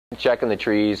checking the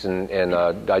trees and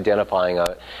identifying.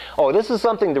 Oh, this is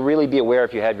something to really be aware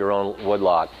if you have your own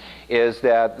woodlot, is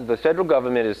that the federal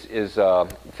government is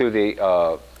through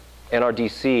the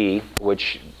NRDC,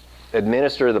 which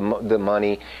administer the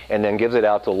money and then gives it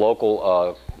out to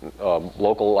local,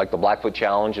 like the Blackfoot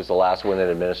Challenge is the last one that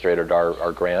administered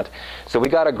our grant. So we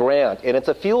got a grant, and it's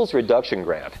a fuels reduction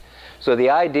grant. So the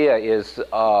idea is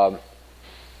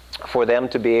for them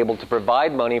to be able to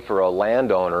provide money for a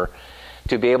landowner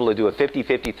to be able to do a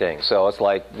 50-50 thing. So it's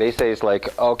like, they say it's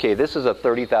like, okay, this is a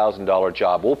 $30,000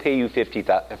 job. We'll pay you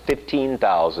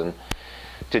 $15,000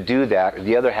 to do that.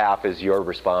 The other half is your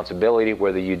responsibility,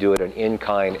 whether you do it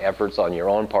in-kind efforts on your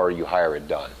own part or you hire it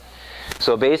done.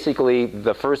 So basically,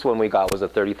 the first one we got was a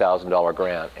 $30,000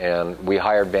 grant, and we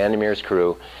hired Vandermeer's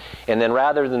crew. And then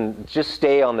rather than just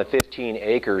stay on the 15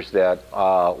 acres that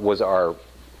was our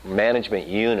management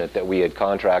unit that we had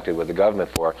contracted with the government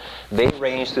for, they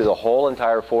ranged through the whole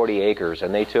entire 40 acres,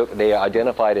 and they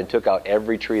identified and took out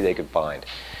every tree they could find.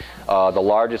 The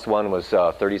largest one was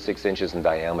 36 inches in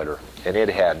diameter, and it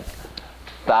had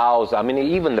thousands. I mean,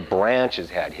 even the branches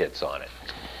had hits on it.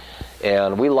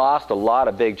 And we lost a lot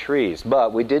of big trees,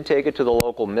 but we did take it to the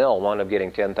local mill, wound up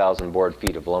getting 10,000 board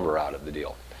feet of lumber out of the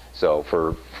deal. So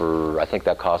for I think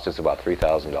that cost us about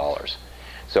 $3,000.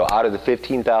 So out of the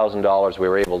 $15,000, we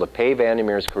were able to pay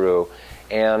Vandermeer's crew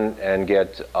and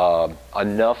get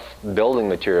enough building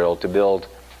material to build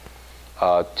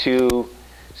two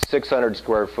 600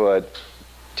 square foot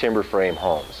timber frame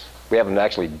homes. We haven't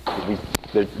actually,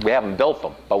 we haven't built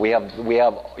them, but we have,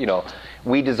 you know,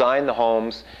 we designed the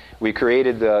homes. We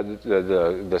created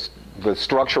the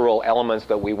structural elements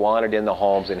that we wanted in the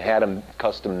homes and had them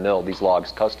custom milled, these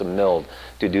logs custom milled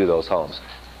to do those homes.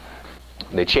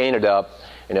 They chain it up,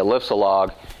 and it lifts a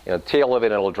log, and the tail of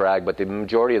it it'll drag, but the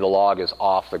majority of the log is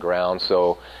off the ground,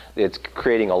 so it's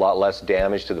creating a lot less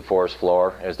damage to the forest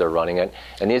floor as they're running it.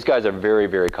 And these guys are very,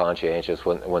 very conscientious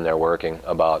when they're working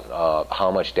about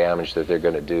how much damage that they're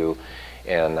going to do,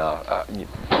 and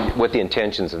with the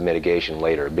intentions of mitigation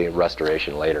later,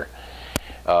 restoration later.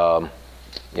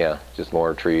 Yeah, just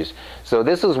more trees. So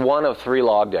this is one of 3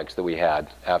 log decks that we had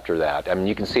after that. I mean,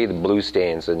 you can see the blue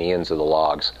stains in the ends of the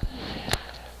logs.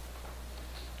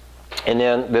 And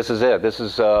then this is it. This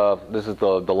is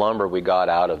the lumber we got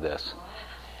out of this.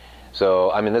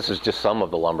 So I mean, this is just some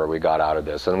of the lumber we got out of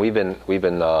this, and we've been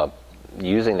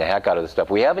using the heck out of this stuff.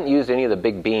 We haven't used any of the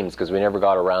big beams because we never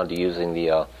got around to using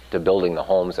to building the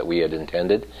homes that we had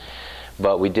intended.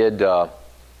 But we did use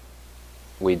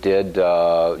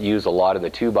a lot of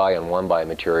the 2x and 1x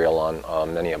material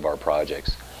on many of our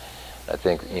projects. I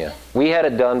think, yeah, we had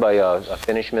it done by a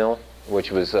finish mill,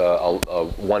 which was a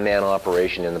one-man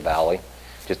operation in the valley,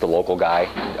 just a local guy.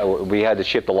 We had to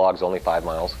ship the logs only 5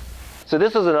 miles. So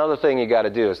this is another thing you got to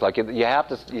do. It's like you have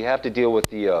to deal with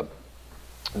the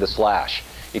slash.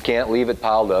 You can't leave it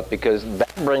piled up because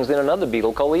that brings in another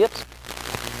beetle called the isps.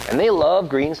 And they love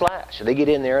green slash. They get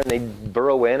in there and they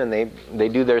burrow in and they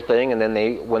do their thing, and then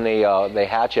when they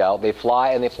hatch out, they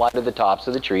fly to the tops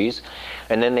of the trees,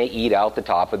 and then they eat out the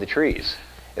top of the trees.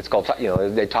 It's called, you know,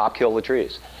 they top kill the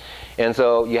trees. And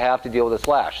so you have to deal with the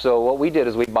slash. So what we did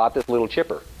is we bought this little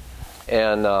chipper.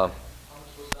 And how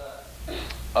much was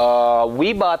that?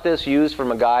 We bought this used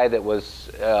from a guy that was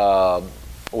a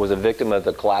victim of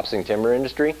the collapsing timber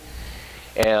industry.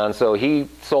 And so he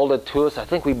sold it to us. I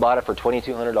think we bought it for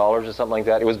 $2,200 or something like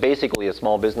that. It was basically a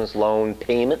small business loan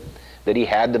payment that he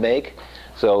had to make.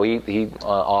 So he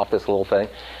off this little thing.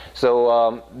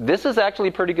 So this is actually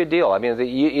a pretty good deal. I mean,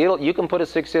 you can put a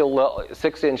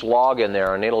 6-inch log in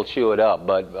there and it'll chew it up,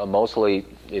 but mostly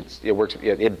it works.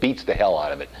 It beats the hell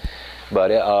out of it.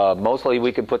 But mostly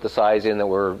we could put the size in that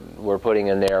we're putting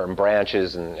in there, and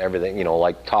branches and everything, you know,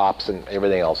 like tops and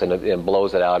everything else, and it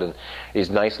blows it out in these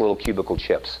nice little cubicle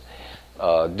chips.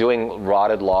 Doing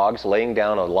rotted logs, laying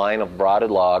down a line of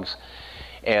rotted logs,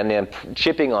 and then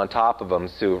chipping on top of them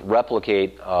to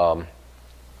replicate a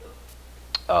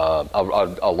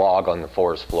log on the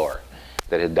forest floor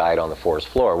that had died on the forest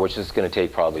floor, which is going to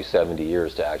take probably 70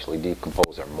 years to actually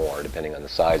decompose or more, depending on the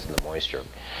size and the moisture.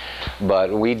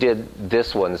 But we did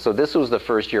this one. So this was the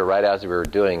first year right as we were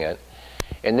doing it.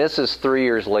 And this is 3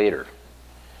 years later,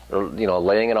 you know,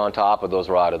 laying it on top of those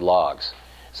rotted logs.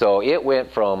 So it went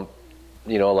from,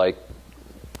 you know, like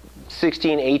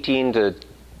 16, 18 to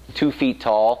 2 feet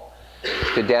tall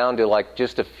to down to like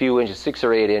just a few inches, 6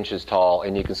 or 8 inches tall,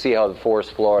 and you can see how the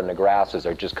forest floor and the grasses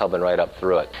are just coming right up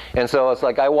through it. And so it's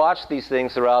like I watched these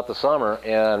things throughout the summer,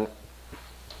 and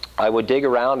I would dig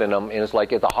around in them, and it's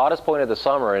like at the hottest point of the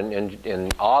summer in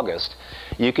August,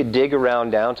 you could dig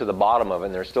around down to the bottom of it,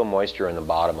 and there's still moisture in the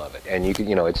bottom of it. And you could,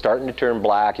 it's starting to turn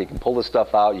black. You can pull the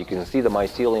stuff out. You can see the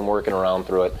mycelium working around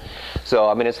through it. So,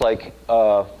 I mean, it's like,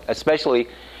 especially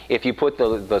if you put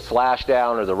the slash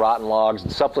down or the rotten logs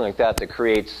and something like that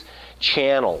creates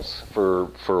channels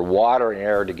for water and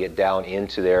air to get down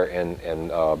into there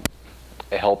and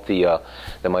help the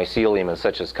mycelium and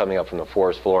such as coming up from the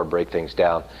forest floor break things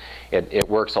down. It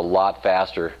works a lot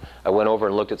faster. I went over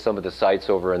and looked at some of the sites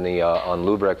over in the on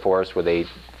Lubrecht Forest where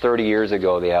 30 years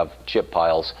ago they have chip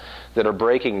piles that are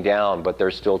breaking down, but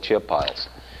they're still chip piles.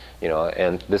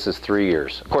 And this is 3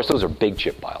 years. Of course, those are big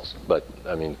chip piles, but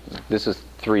I mean, this is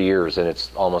 3 years, and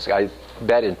it's almost, I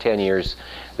bet in 10 years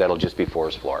that'll just be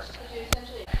forest floor.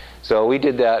 So we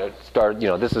did that.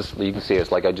 This is, you can see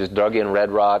it's like I just dug in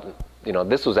red rot.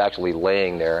 This was actually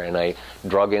laying there, and I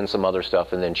drug in some other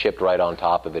stuff and then chipped right on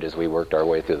top of it as we worked our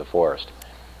way through the forest.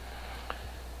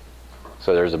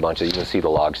 So there's a bunch of, you can see the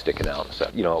logs sticking out. So,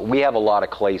 we have a lot of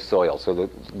clay soil. So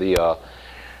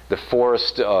the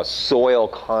forest soil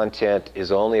content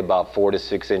is only about 4 to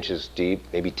 6 inches deep,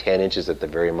 maybe 10 inches at the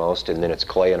very most, and then it's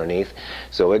clay underneath.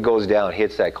 So it goes down,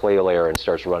 hits that clay layer, and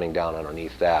starts running down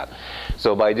underneath that.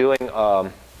 So by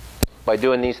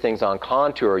doing these things on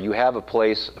contour, you have a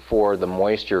place for the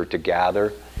moisture to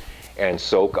gather and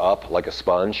soak up like a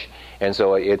sponge, and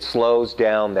so it slows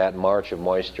down that march of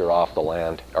moisture off the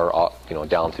land, or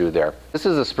down through there. This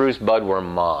is a spruce budworm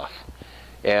moth,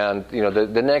 and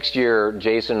the next year,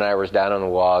 Jason and I were down on the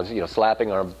logs,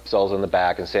 slapping ourselves on the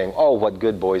back and saying, "Oh, what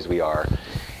good boys we are!"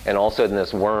 And all of a sudden,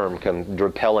 this worm comes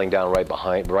rappelling down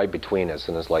right between us,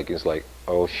 and it's like,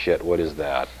 "Oh shit, what is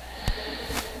that?"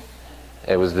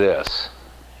 It was this,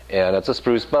 and it's a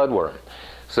spruce budworm.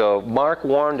 So Mark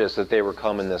warned us that they were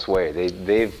coming this way.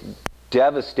 They've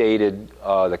devastated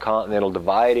the Continental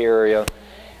Divide area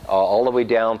all the way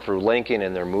down through Lincoln,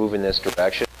 and they're moving this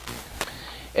direction.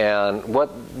 And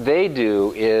what they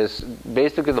do is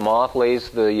basically the moth lays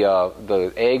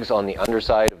the eggs on the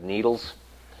underside of needles,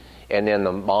 and then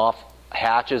the moth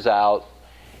hatches out,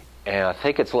 and I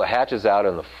think it hatches out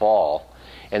in the fall.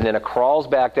 And then it crawls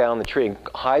back down the tree and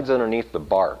hides underneath the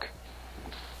bark.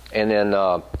 And then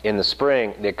in the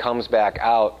spring, it comes back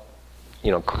out,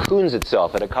 cocoons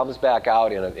itself, and it comes back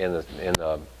out in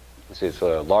it's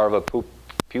a larva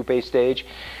pupae stage,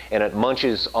 and it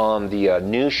munches on the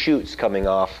new shoots coming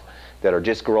off that are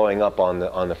just growing up on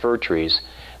the fir trees,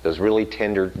 those really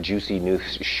tender, juicy new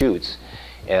shoots,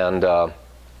 and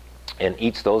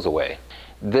eats those away.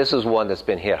 This is one that's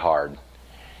been hit hard.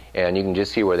 And you can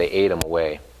just see where they ate them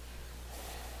away.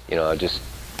 And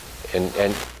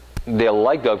they'll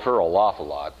like Doug fir a awful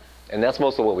lot. And that's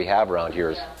most of what we have around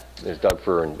here is Doug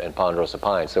fir and ponderosa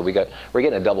pine. So we're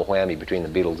getting a double whammy between the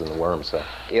beetles and the worms. So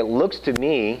it looks to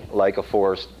me like a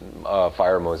forest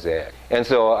fire mosaic. And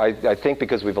so I think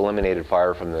because we've eliminated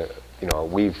fire from the,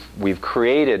 we've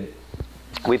created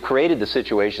the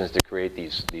situations to create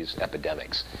these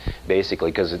epidemics,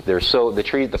 basically, because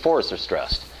the forests are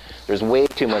stressed. There's way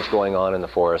too much going on in the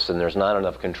forest, and there's not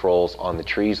enough controls on the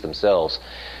trees themselves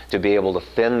to be able to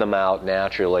thin them out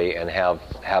naturally and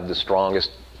have the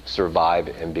strongest survive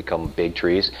and become big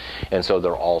trees. And so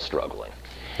they're all struggling.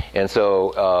 And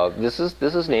so this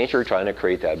is nature trying to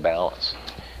create that balance.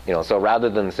 So rather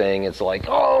than saying it's like,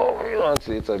 oh,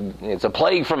 it's a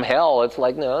plague from hell, it's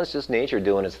like, no, it's just nature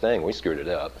doing its thing. We screwed it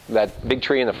up. That big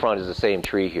tree in the front is the same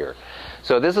tree here.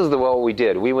 So this is what we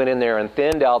did. We went in there and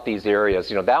thinned out these areas.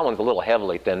 That one's a little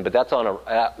heavily thinned, but that's on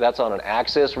an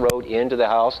access road into the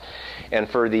house. And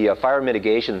for the fire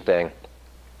mitigation thing,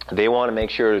 they want to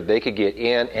make sure they could get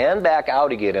in and back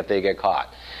out again if they get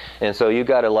caught. And so you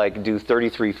got to do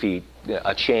 33 feet,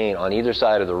 a chain on either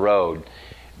side of the road.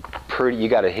 You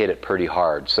got to hit it pretty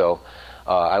hard. So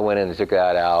I went in and took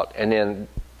that out. And then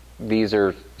these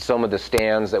are some of the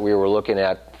stands that we were looking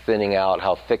at, thinning out,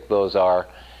 how thick those are.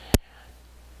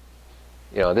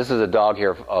 This is a dog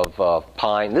here of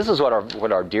pine. This is what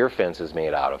our deer fence is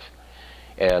made out of,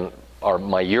 and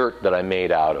my yurt that I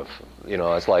made out of.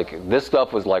 It's like this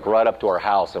stuff was like right up to our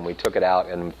house, and we took it out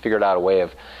and figured out a way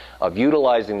of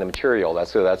utilizing the material.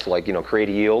 That's like create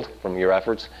a yield from your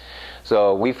efforts.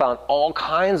 So we found all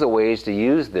kinds of ways to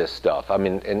use this stuff. I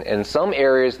mean, in some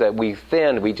areas that we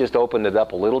thinned, we just opened it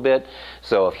up a little bit.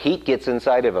 So if heat gets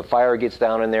inside, if a fire gets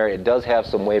down in there, it does have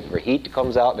some way for heat to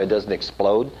come out and it doesn't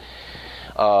explode.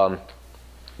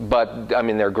 But I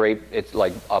mean, they're great. It's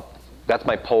like that's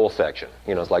my pole section.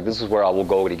 It's like this is where I will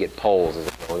go to get poles,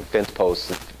 fence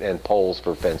posts and poles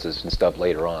for fences and stuff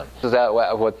later on. Is that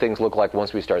what things look like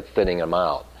once we start thinning them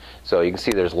out? So you can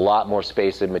see there's a lot more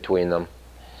space in between them.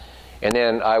 And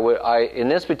then in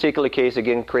this particular case,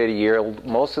 again, create a year.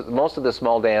 Most of the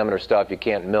small diameter stuff you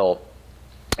can't mill,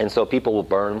 and so people will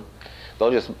burn them.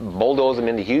 They'll just bulldoze them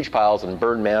into huge piles and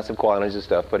burn massive quantities of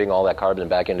stuff, putting all that carbon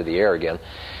back into the air again.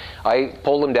 I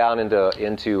pull them down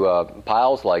into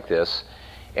piles like this,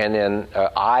 and then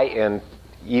I and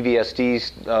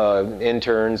EVSD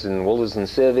interns and Wilderness and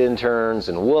Civ interns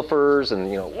and woofers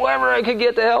and whoever I could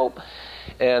get to help,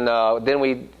 and then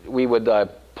we would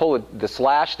pull the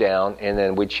slash down, and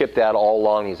then we'd chip that all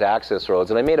along these access roads.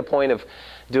 And I made a point of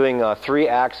doing 3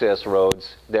 access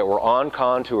roads that were on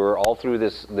contour all through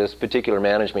this particular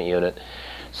management unit.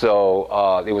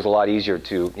 So it was a lot easier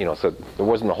to, so there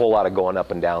wasn't a whole lot of going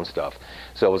up and down stuff.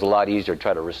 So it was a lot easier to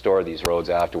try to restore these roads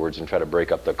afterwards and try to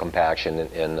break up the compaction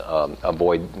and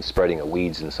avoid spreading of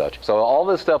weeds and such. So all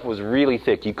this stuff was really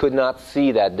thick. You could not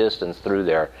see that distance through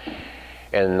there.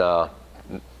 And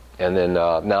then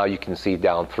now you can see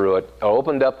down through it. I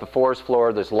opened up the forest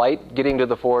floor. There's light getting to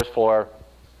the forest floor.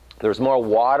 There's more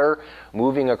water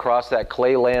moving across that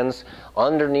clay lens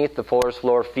underneath the forest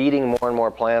floor, feeding more and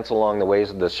more plants along the ways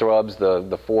of the shrubs,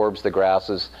 the forbs, the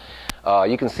grasses.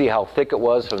 You can see how thick it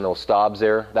was from those stobs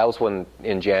there. That was when,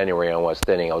 in January, I was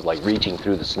thinning. I was like reaching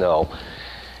through the snow.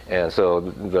 And so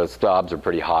the stobs are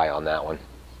pretty high on that one.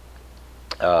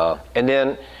 And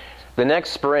then the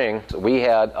next spring, we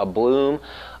had a bloom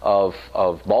of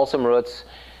balsam roots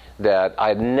that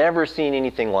I'd never seen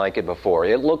anything like it before.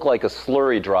 It looked like a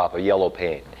slurry drop of yellow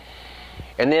paint.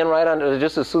 And then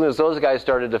just as soon as those guys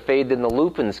started to fade, then the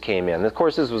lupins came in. Of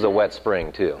course, this was a wet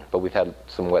spring too, but we've had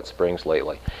some wet springs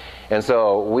lately. And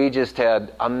so we just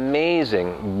had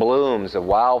amazing blooms of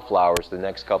wildflowers the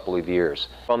next couple of years.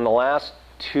 From the last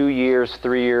 2 years,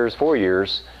 3 years, 4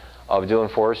 years of doing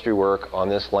forestry work on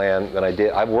this land that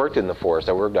I've worked in the forest.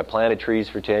 I planted trees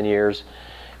for 10 years.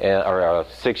 Or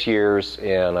 6 years,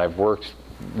 and I've worked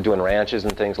doing ranches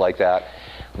and things like that.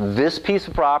 This piece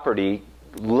of property,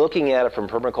 looking at it from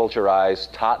permaculture eyes,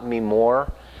 taught me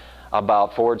more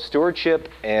about forest stewardship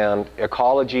and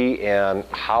ecology and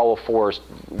how a forest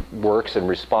works and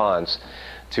responds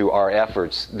to our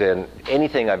efforts than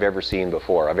anything I've ever seen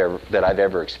before, that I've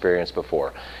ever experienced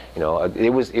before.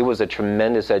 It was a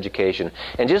tremendous education.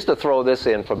 And just to throw this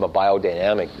in from a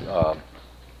biodynamic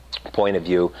point of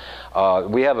view,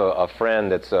 we have a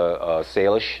friend that's a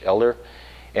Salish elder,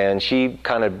 and she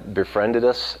kind of befriended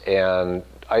us, and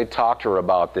I talked to her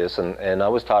about this, and I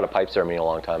was taught a pipe ceremony a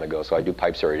long time ago, so I do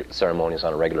pipe ceremonies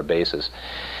on a regular basis.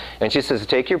 And she says,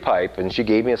 take your pipe, and she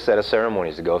gave me a set of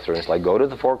ceremonies to go through. And it's like, go to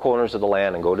the 4 corners of the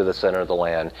land and go to the center of the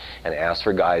land and ask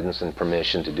for guidance and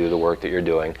permission to do the work that you're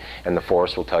doing, and the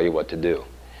forest will tell you what to do.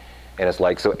 And it's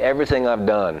like, so everything I've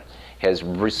done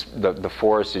the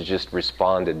forest has just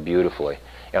responded beautifully.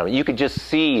 You could just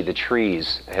see the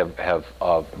trees have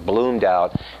bloomed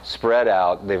out, spread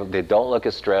out. They don't look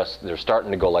as stressed. They're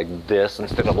starting to go like this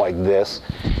instead of like this.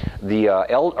 The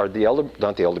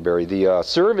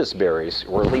service berries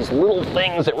were these little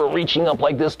things that were reaching up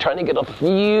like this, trying to get a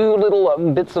few little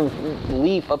bits of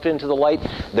leaf up into the light.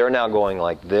 They're now going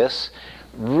like this.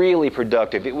 Really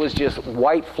productive. It was just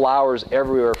white flowers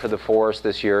everywhere for the forest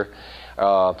this year.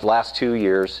 Last 2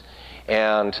 years,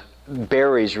 and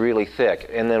berries really thick.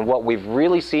 And then what we've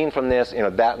really seen from this,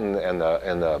 that and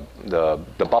the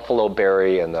buffalo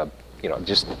berry and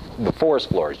just the forest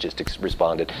floor has just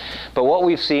responded. But what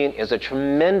we've seen is a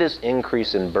tremendous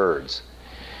increase in birds.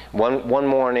 One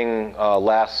morning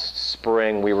last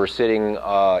spring, we were sitting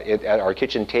at our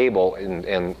kitchen table,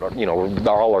 and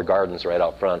all our gardens right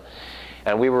out front,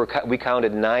 and we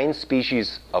counted 9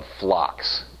 species of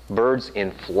phlox. Birds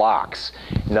in flocks.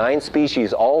 9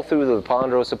 species all through the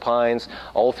ponderosa pines,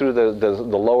 all through the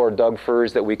lower Doug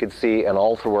firs that we could see, and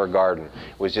all through our garden.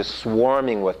 It was just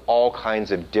swarming with all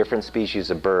kinds of different species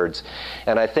of birds.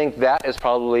 And I think that is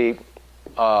probably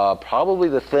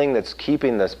the thing that's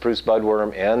keeping the spruce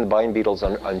budworm and the vine beetles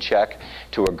on check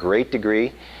to a great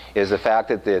degree, is the fact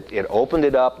that it opened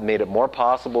it up, made it more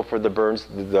possible for the birds,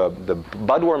 the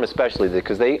budworm especially,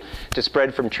 because to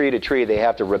spread from tree to tree, they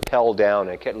have to rappel down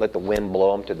and can't let the wind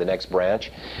blow them to the next branch.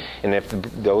 And if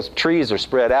those trees are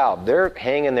spread out, they're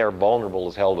hanging there vulnerable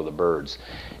as hell to the birds,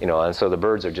 and so the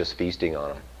birds are just feasting on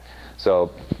them. So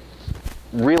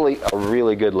really a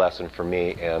really good lesson for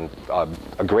me, and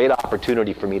a great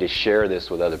opportunity for me to share this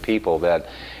with other people, that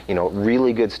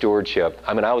really good stewardship.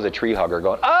 I mean, I was a tree hugger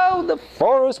going, oh, the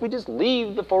forest, we just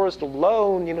leave the forest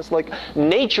alone, it's like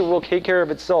nature will take care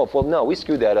of itself. Well, no, we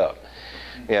screwed that up.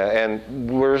 And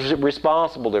we're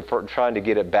responsible for trying to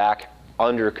get it back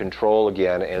under control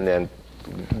again, and then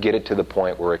get it to the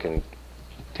point where it can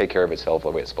take care of itself the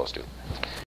way it's supposed to.